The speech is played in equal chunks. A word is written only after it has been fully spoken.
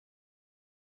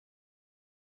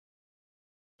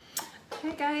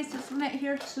Hey guys, it's Lynette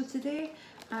here. So today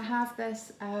I have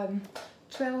this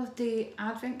 12-day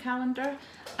advent calendar,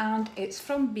 and it's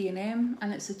from B&M,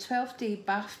 and it's a 12-day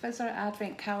Bath Fizzer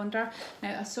advent calendar.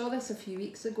 Now I saw this a few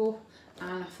weeks ago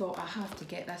and I thought I have to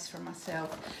get this for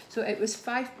myself. So it was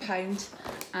 £5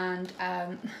 and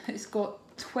it's got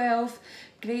 12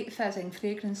 great fizzing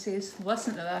fragrances.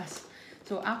 Listen to this.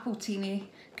 So Appletini,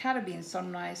 Caribbean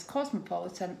Sunrise,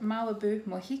 Cosmopolitan, Malibu,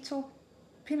 Mojito,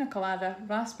 Pina Colada,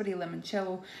 Raspberry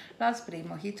Limoncello, Raspberry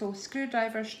Mojito,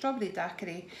 Screwdriver, Strawberry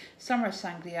Daiquiri, Summer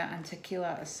Sangria and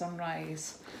Tequila at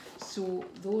Sunrise. So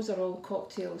those are all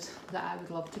cocktails that I would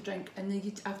love to drink, and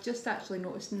I've just actually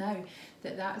noticed now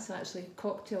that that's actually a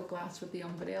cocktail glass with the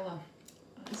umbrella.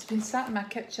 It's been sat in my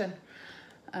kitchen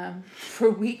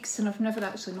for weeks and I've never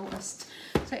actually noticed.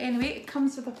 So anyway, it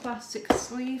comes with a plastic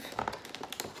sleeve,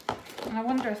 and I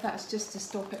wonder if that's just to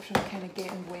stop it from kind of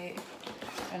getting wet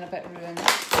and a bit ruined.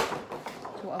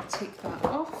 So I'll take that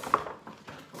off,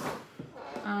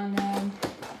 and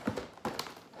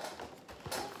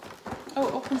oh,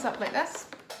 it opens up like this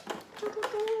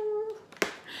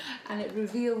and it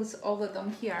reveals all of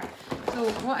them here. So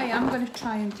what I am going to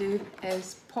try and do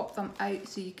is pop them out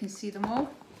so you can see them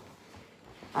all.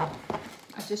 I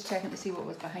was just checking to see what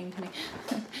was behind me.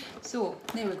 So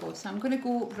there we go. So I'm going to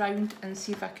go round and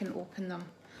see if I can open them.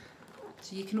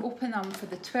 So you can open them for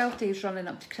the 12 days running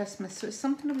up to Christmas. So it's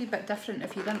something a wee bit different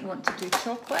if you didn't want to do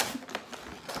chocolate.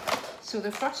 So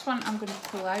the first one I'm going to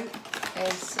pull out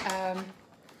is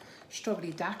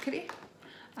Strawberry Daiquiri,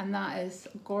 and that is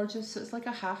gorgeous. So it's like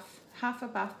a half a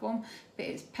bath bomb, but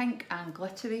it's pink and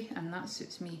glittery, and that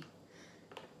suits me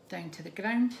down to the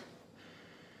ground.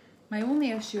 My only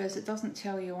issue is it doesn't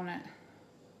tell you on it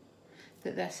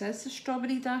that this is the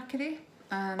Strawberry Daiquiri,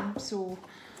 so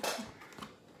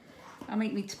I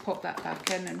might need to pop that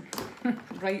back in and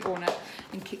write on it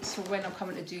in case, so when I'm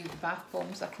coming to do the bath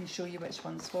bombs I can show you which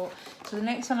one's what. So the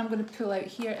next one I'm going to pull out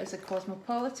here is a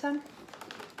Cosmopolitan.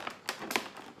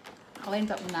 I'll end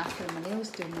up knackering my nails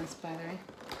doing this, by the way.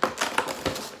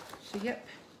 So yep,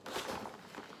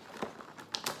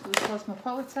 so the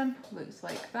Cosmopolitan looks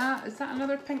like that. Is that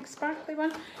another pink sparkly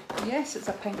one? Yes, it's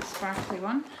a pink sparkly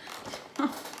one.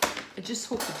 I just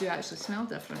hope they do actually smell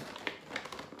different.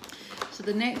 So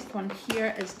the next one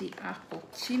here is the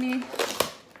Appletini.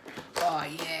 Oh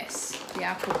yes, the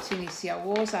Appletini. See, I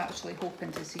was actually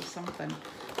hoping to see something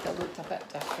that looked a bit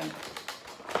different.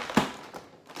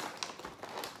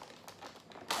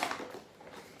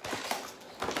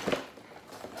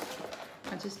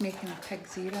 I'm just making a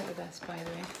pig's ear out of this, by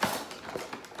the way.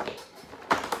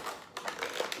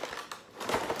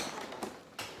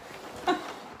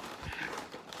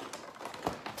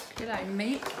 Could I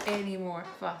make any more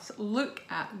fuss? Look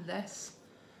at this.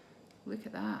 Look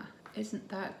at that. Isn't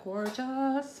that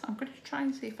gorgeous? I'm going to try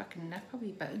and see if I can nip a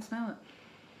wee bit and smell it.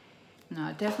 No,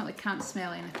 I definitely can't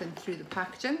smell anything through the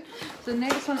packaging. So the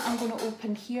next one I'm going to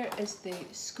open here is the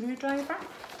Screwdriver.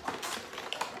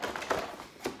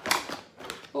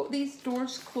 Oh, these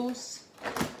doors close.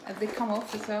 They come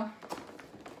off as well.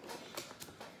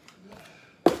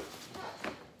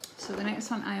 So the next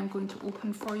one I am going to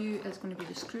open for you is going to be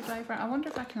the Screwdriver. I wonder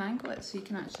if I can angle it so you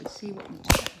can actually see what I'm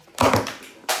doing.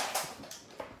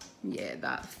 Yeah,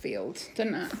 that failed,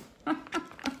 didn't it? At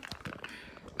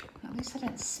least I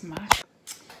didn't smash.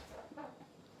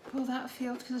 Well, that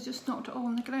failed because I just knocked it all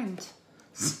on the ground.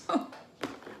 So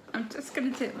I'm just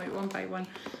going to take them out one by one.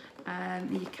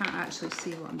 You can't actually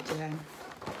see what I'm doing.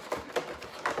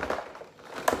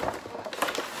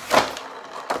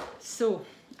 So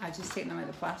I just take them out of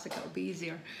the plastic, it'll be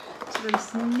easier. So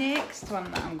this next one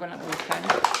that I'm going to open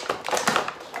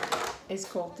is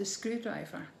called the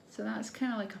Screwdriver. So that's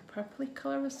kind of like a purpley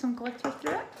colour with some glitter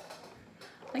through it.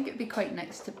 I think it'd be quite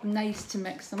nice to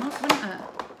mix them up, wouldn't it?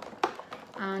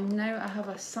 And now I have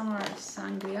a Summer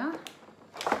Sangria.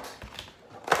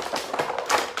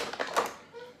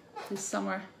 The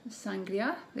Summer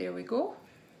Sangria, there we go.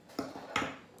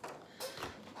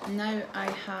 Now I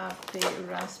have the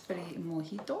Raspberry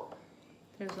Mojito.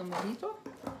 There's a Mojito.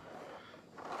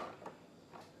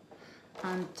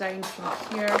 And down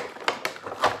from here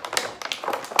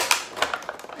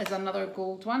is another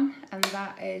gold one, and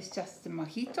that is just the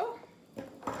Mojito.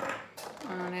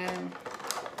 And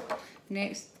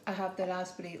next I have the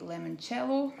Raspberry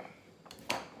Limoncello.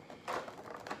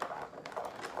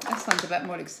 This one's a bit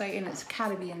more exciting. It's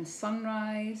Caribbean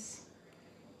Sunrise.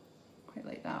 Quite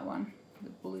like that one. The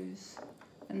blues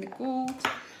and the gold.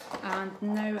 And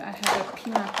now I have a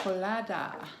Pina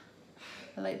Colada.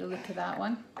 I like the look of that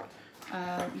one.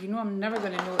 You know, I'm never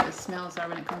going to know what the smells are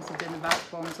when it comes to doing the bath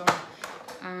bombs on.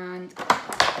 And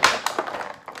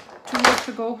 2 years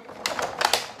ago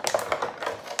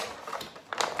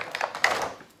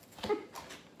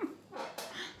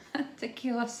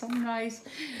Tequila Sunrise.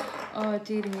 Oh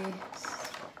dear me.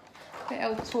 But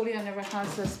El Toria never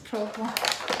has this problem.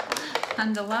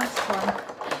 And the last one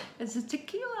is a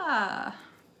tequila.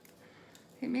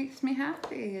 It makes me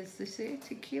happy, as they say,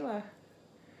 tequila.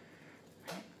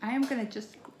 I am going to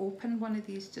just open one of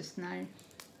these just now.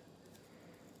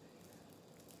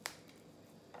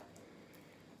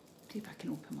 See if I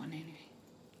can open one anyway.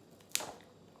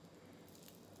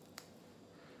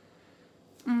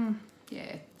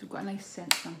 Yeah, they've got a nice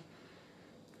scent to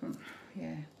them.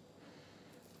 Yeah.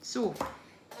 So,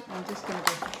 I'm just going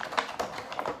to go.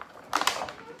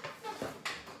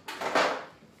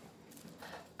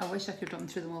 I wish I could run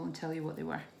through them all and tell you what they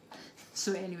were.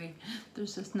 So anyway,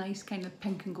 there's this nice kind of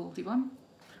pink and goldy one.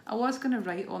 I was going to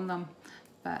write on them,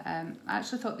 but I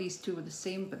actually thought these two were the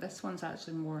same, but this one's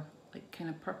actually more like kind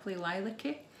of purpley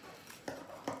lilac-y.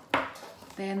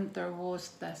 Then there was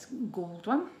this gold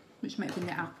one, which might have been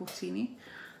the Appletini,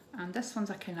 and this one's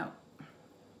a kind of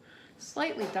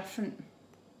slightly different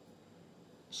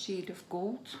shade of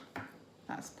gold.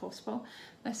 That's possible.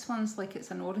 This one's like it's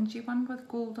an orangey one with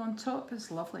gold on top. It's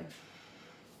lovely.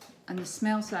 And the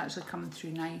smells are actually coming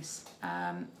through nice.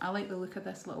 I like the look of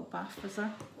this little bath fizzer.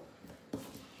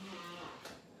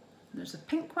 There's a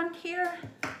pink one here.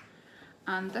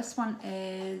 And this one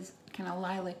is kind of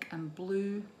lilac and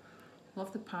blue.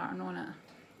 Love the pattern on it.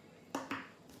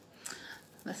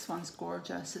 This one's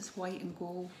gorgeous. It's white and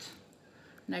gold.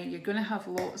 Now you're going to have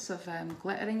lots of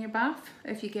glitter in your bath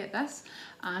if you get this.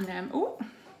 And oh,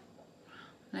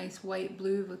 nice white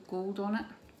blue with gold on it.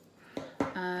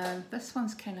 This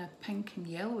one's kind of pink and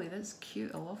yellowy. That's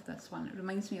cute. I love this one. It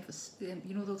reminds me of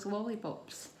you know those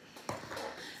lollipops.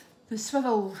 The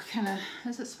swivel kind of,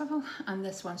 is it swivel? And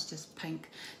this one's just pink.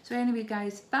 So anyway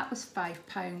guys, that was £5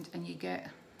 and you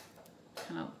get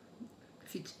kind of,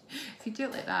 if you do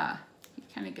it like that, you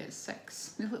kind of get 6.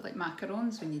 They look like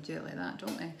macarons when you do it like that,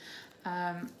 don't they?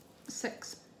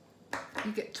 6,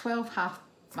 you get 12 half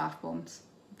bath bombs.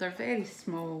 They're very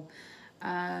small.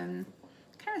 Kind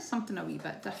of something a wee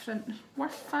bit different.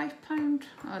 Worth £5?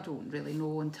 I don't really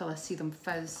know until I see them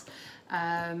fizz.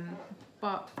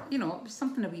 But you know, it was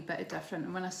something a wee bit different,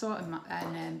 and when I saw it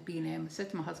in B&M, I said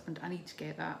to my husband, I need to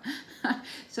get that.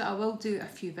 So I will do a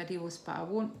few videos, but I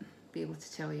won't be able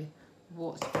to tell you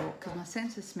what's what, because my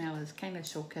sense of smell is kind of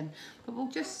shocking. But we'll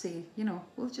just say, you know,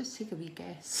 we'll just take a wee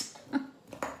guess.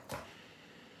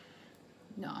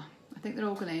 No, I think they're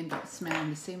all going to end up smelling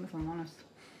the same, if I'm honest.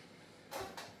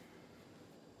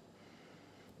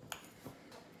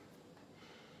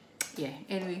 Yeah,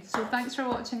 anyway, so thanks for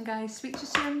watching guys. Speak to you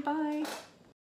soon, bye.